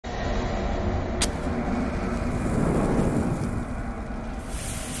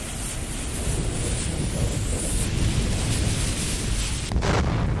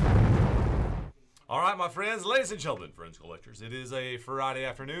right, my friends, ladies and gentlemen, friends collectors, it is a Friday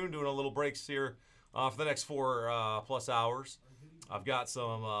afternoon, doing a little breaks here for the next 4 plus hours. I've got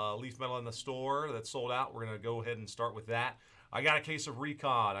some leaf metal in the store that's sold out. We're going to go ahead and start with that. I got a case of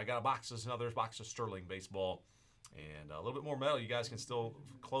Recon. I got another box of Sterling baseball, and a little bit more metal. You guys can still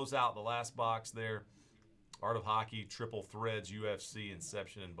close out the last box there. Art of Hockey, Triple Threads, UFC,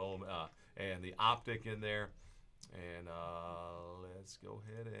 Inception, and Bowman, and the Optic in there. And let's go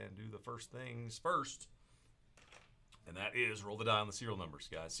ahead and do the first things first. And that is roll the die on the serial numbers,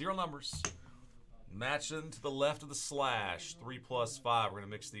 guys. Serial numbers. Match them to the left of the slash. 3 plus 5. We're going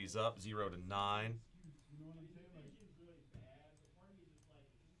to mix these up. 0 to 9.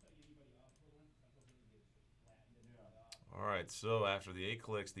 All right, so after the 8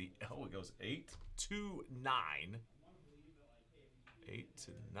 clicks, it goes 8 to 9. 8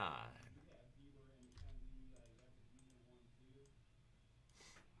 to 9.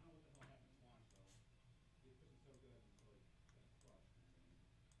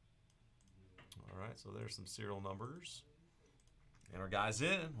 All right, so there's some serial numbers. And our guys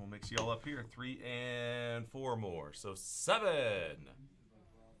in. We'll mix you all up here. 3 and 4 more. So 7.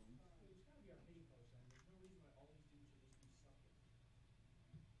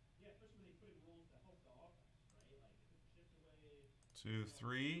 Two,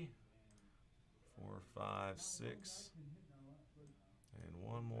 3, 4, 5, 6, and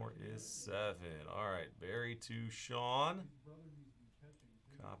one more is 7. All right, Barry to Sean.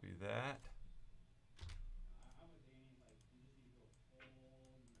 Copy that.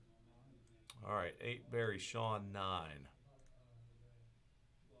 All right, 8 Barry, Sean 9.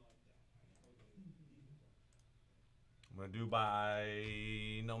 I'm going to do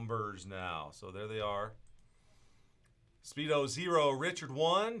by numbers now. So there they are. Speedo 0, Richard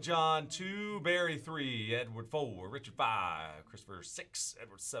 1, John 2, Barry 3, Edward 4, Richard 5, Christopher 6,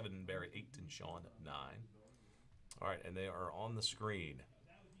 Edward 7, Barry 8, and Sean 9. All right, and they are on the screen.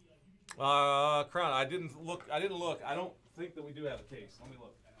 Crown, I didn't look. I don't think that we do have a case. Let me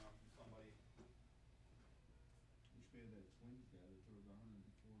look.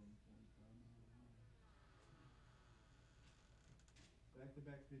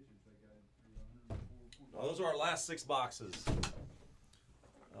 Back-to-back pitches. Those are our last 6 boxes.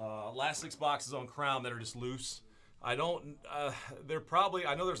 Last 6 boxes on Crown that are just loose. I don't. They're probably.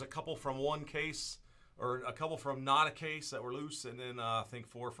 I know there's a couple from one case, or a couple from not a case that were loose, and then I think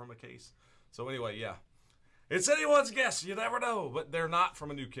 4 from a case. So anyway, yeah, it's anyone's guess. You never know, but they're not from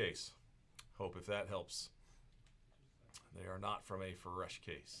a new case. Hope if that helps. They are not from a fresh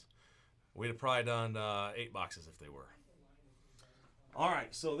case. We'd have probably done 8 boxes if they were. All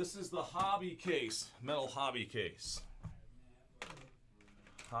right, so this is the hobby case, metal hobby case.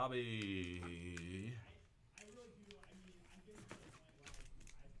 Hobby.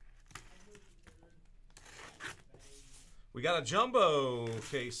 We got a jumbo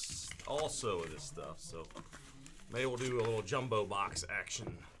case also of this stuff, so maybe we'll do a little jumbo box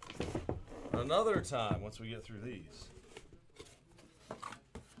action another time once we get through these.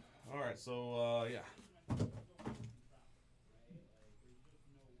 All right, so yeah.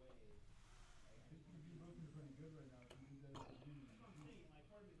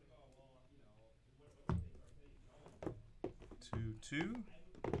 Two.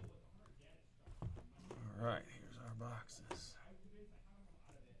 All right, here's our boxes.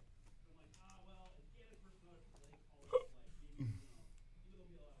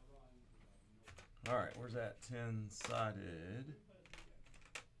 All right, where's that 10-sided?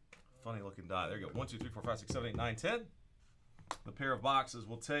 Funny looking die. There you go. 1, 2, 3, 4, 5, 6, 7, 8, 9, 10. The pair of boxes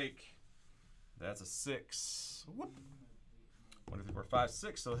will take. That's a 6. Whoop. 1, 2, 3, 4, 5,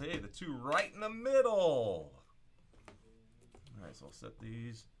 6. So hey, the 2 right in the middle. All right, so I'll set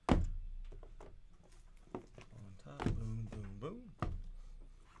these on top. Boom, boom, boom.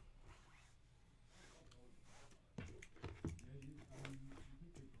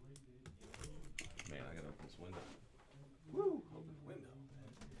 Man, I gotta open this window. Woo! Open the window.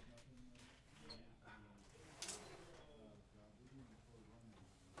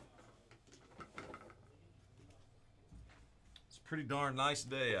 It's a pretty darn nice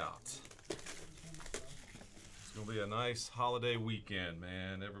day out. It's going to be a nice holiday weekend,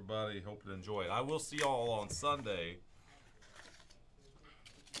 man. Everybody, hope to enjoy it. I will see y'all on Sunday.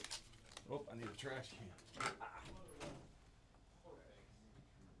 Oh, I need a trash can.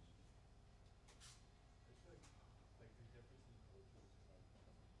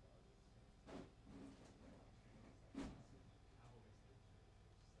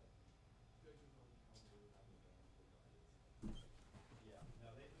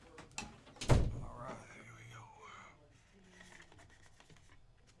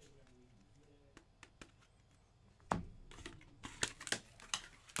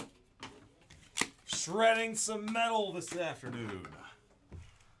 Shredding some metal this afternoon.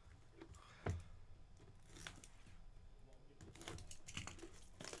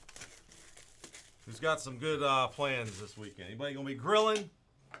 Who's got some good plans this weekend? Anybody gonna be grilling?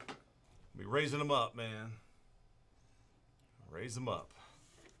 Be raising them up, man. Raise them up.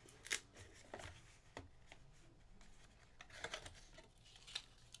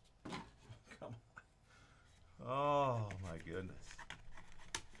 Come on. Oh my goodness.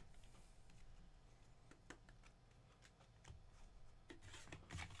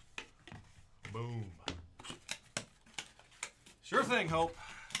 Boom. Sure thing, Hope.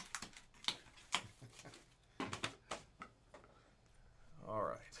 All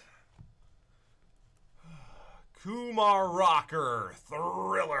right. Kumar Rocker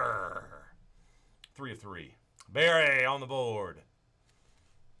Thriller. 3 of 3. Barry on the board.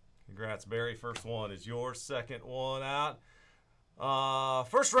 Congrats, Barry. First one is yours. Second one out.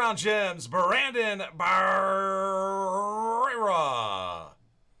 First round gems. Brandon Barrera.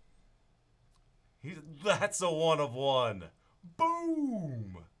 That's a 1 of 1.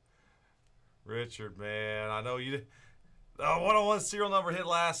 Boom. Richard, man. I know you did. 101 serial number hit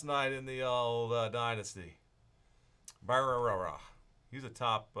last night in the old Dynasty. Barrera. He's a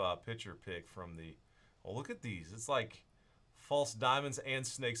top pitcher pick from the... Oh, look at these. It's like false diamonds and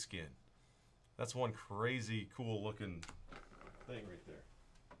snakeskin. That's one crazy cool looking thing right there.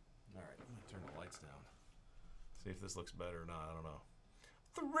 All right, I'm going to turn the lights down. See if this looks better or not. I don't know.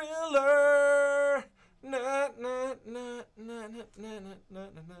 Thriller. Na, na, na, na, na, na, na, na,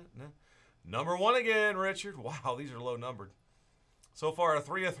 na. Number 1 again, Richard. Wow, these are low numbered. So far, a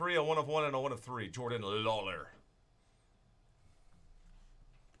 3 of 3, a 1 of 1, and a 1 of 3. Jordan Lawler.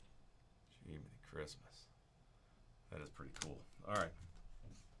 Jiminy Christmas. That is pretty cool. All right.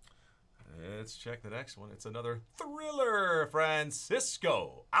 Let's check the next one. It's another Thriller.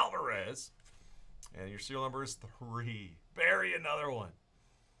 Francisco Alvarez. And your serial number is 3. Barry, another one.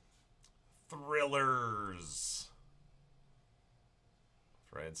 Thrillers.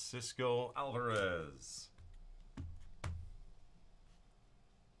 Francisco Alvarez.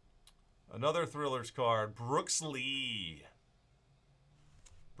 Another Thrillers card. Brooks Lee.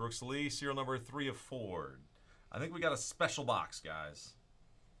 Brooks Lee, serial number 3 of 4. I think we got a special box, guys.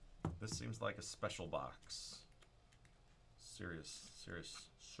 This seems like a special box.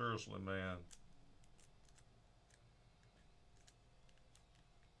 Seriously, man.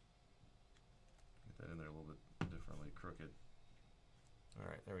 Get that in there a little bit differently, crooked. All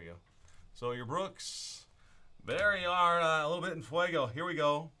right, there we go. So your Brooks, there you are, a little bit in fuego. Here we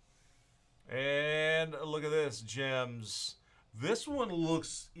go. And look at this, gems. This one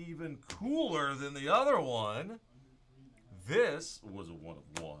looks even cooler than the other one. This was a 1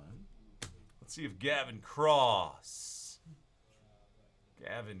 of 1. Let's see if Gavin Cross.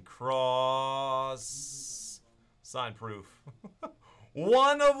 Gavin Cross. Sign proof.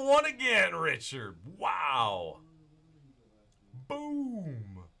 1 of 1 again, Richard. Wow.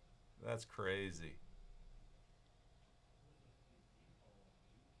 Boom. That's crazy.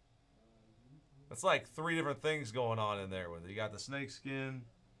 That's like 3 different things going on in there. You got the snakeskin,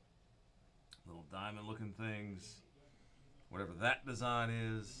 little diamond looking things, whatever that design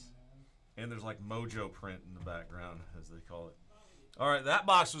is, and there's like mojo print in the background, as they call it. All right, that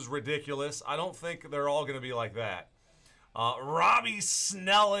box was ridiculous. I don't think they're all going to be like that. Robbie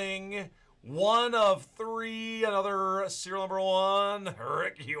Snelling, 1 of 3, another serial number 1.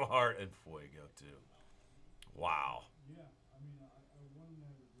 Rick Uhart and Fuego, too. Wow.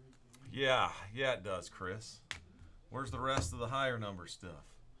 Yeah, it does, Chris. Where's the rest of the higher number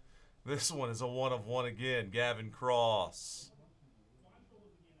stuff? This one is a 1 of 1 again. Gavin Cross.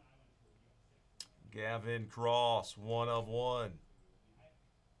 Gavin Cross, 1 of 1.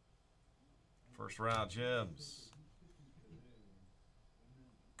 First round gems.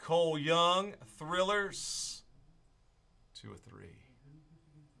 Cole Young, Thrillers, 2 of 3.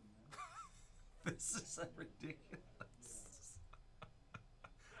 This is ridiculous.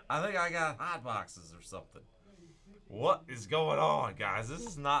 I think I got hot boxes or something. What is going on, guys? This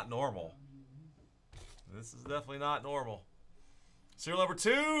is not normal. This is definitely not normal. Serial number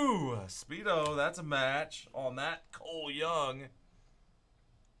 2, Speedo. That's a match on that. Cole Young.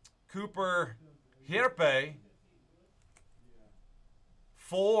 Cooper Hierpe.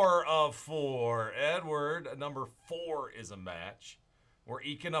 4 of 4. Edward, number 4 is a match. We're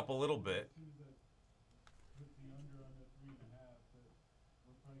eking up a little bit.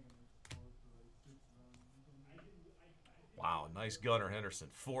 Wow, nice Gunnar Henderson.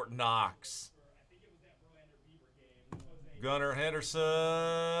 Fort Knox. Gunnar Henderson.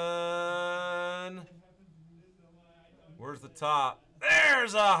 Where's the top?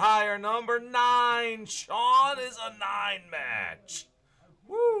 There's a higher number. 9. Sean is a 9 match.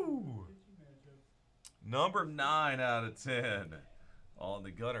 Woo! Number 9 out of 10 on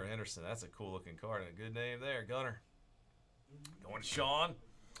the Gunnar Henderson. That's a cool looking card and a good name there, Gunnar. Going to Sean.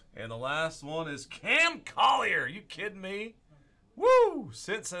 And the last one is Cam Collier. You kidding me? Woo!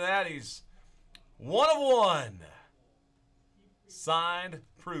 Cincinnati's 1 of 1. Signed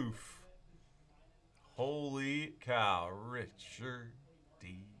proof. Holy cow. Richard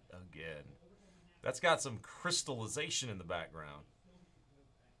D again. That's got some crystallization in the background.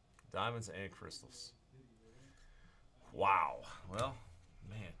 Diamonds and crystals. Wow. Well,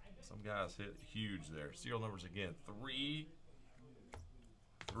 man, some guys hit huge there. Serial numbers again. 3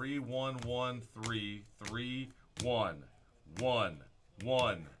 3 1 1 3 3 1 1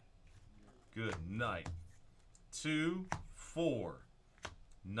 1. Good night. 2 4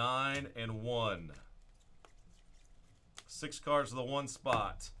 9 and 1. 6 cards to the 1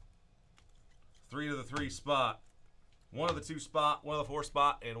 spot. 3 to the 3 spot. 1 of the 2 spot, 1 of the 4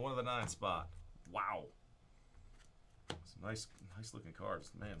 spot, and 1 of the 9 spot. Wow. Some nice looking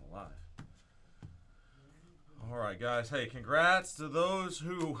cards. Man alive. All right, guys. Hey, congrats to those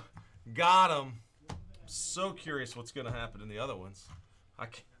who got them. I'm so curious what's going to happen in the other ones.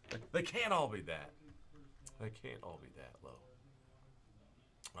 They can't all be that. They can't all be that low.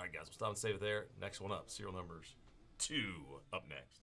 All right, guys. We'll stop and save it there. Next one up. Serial numbers 2 up next.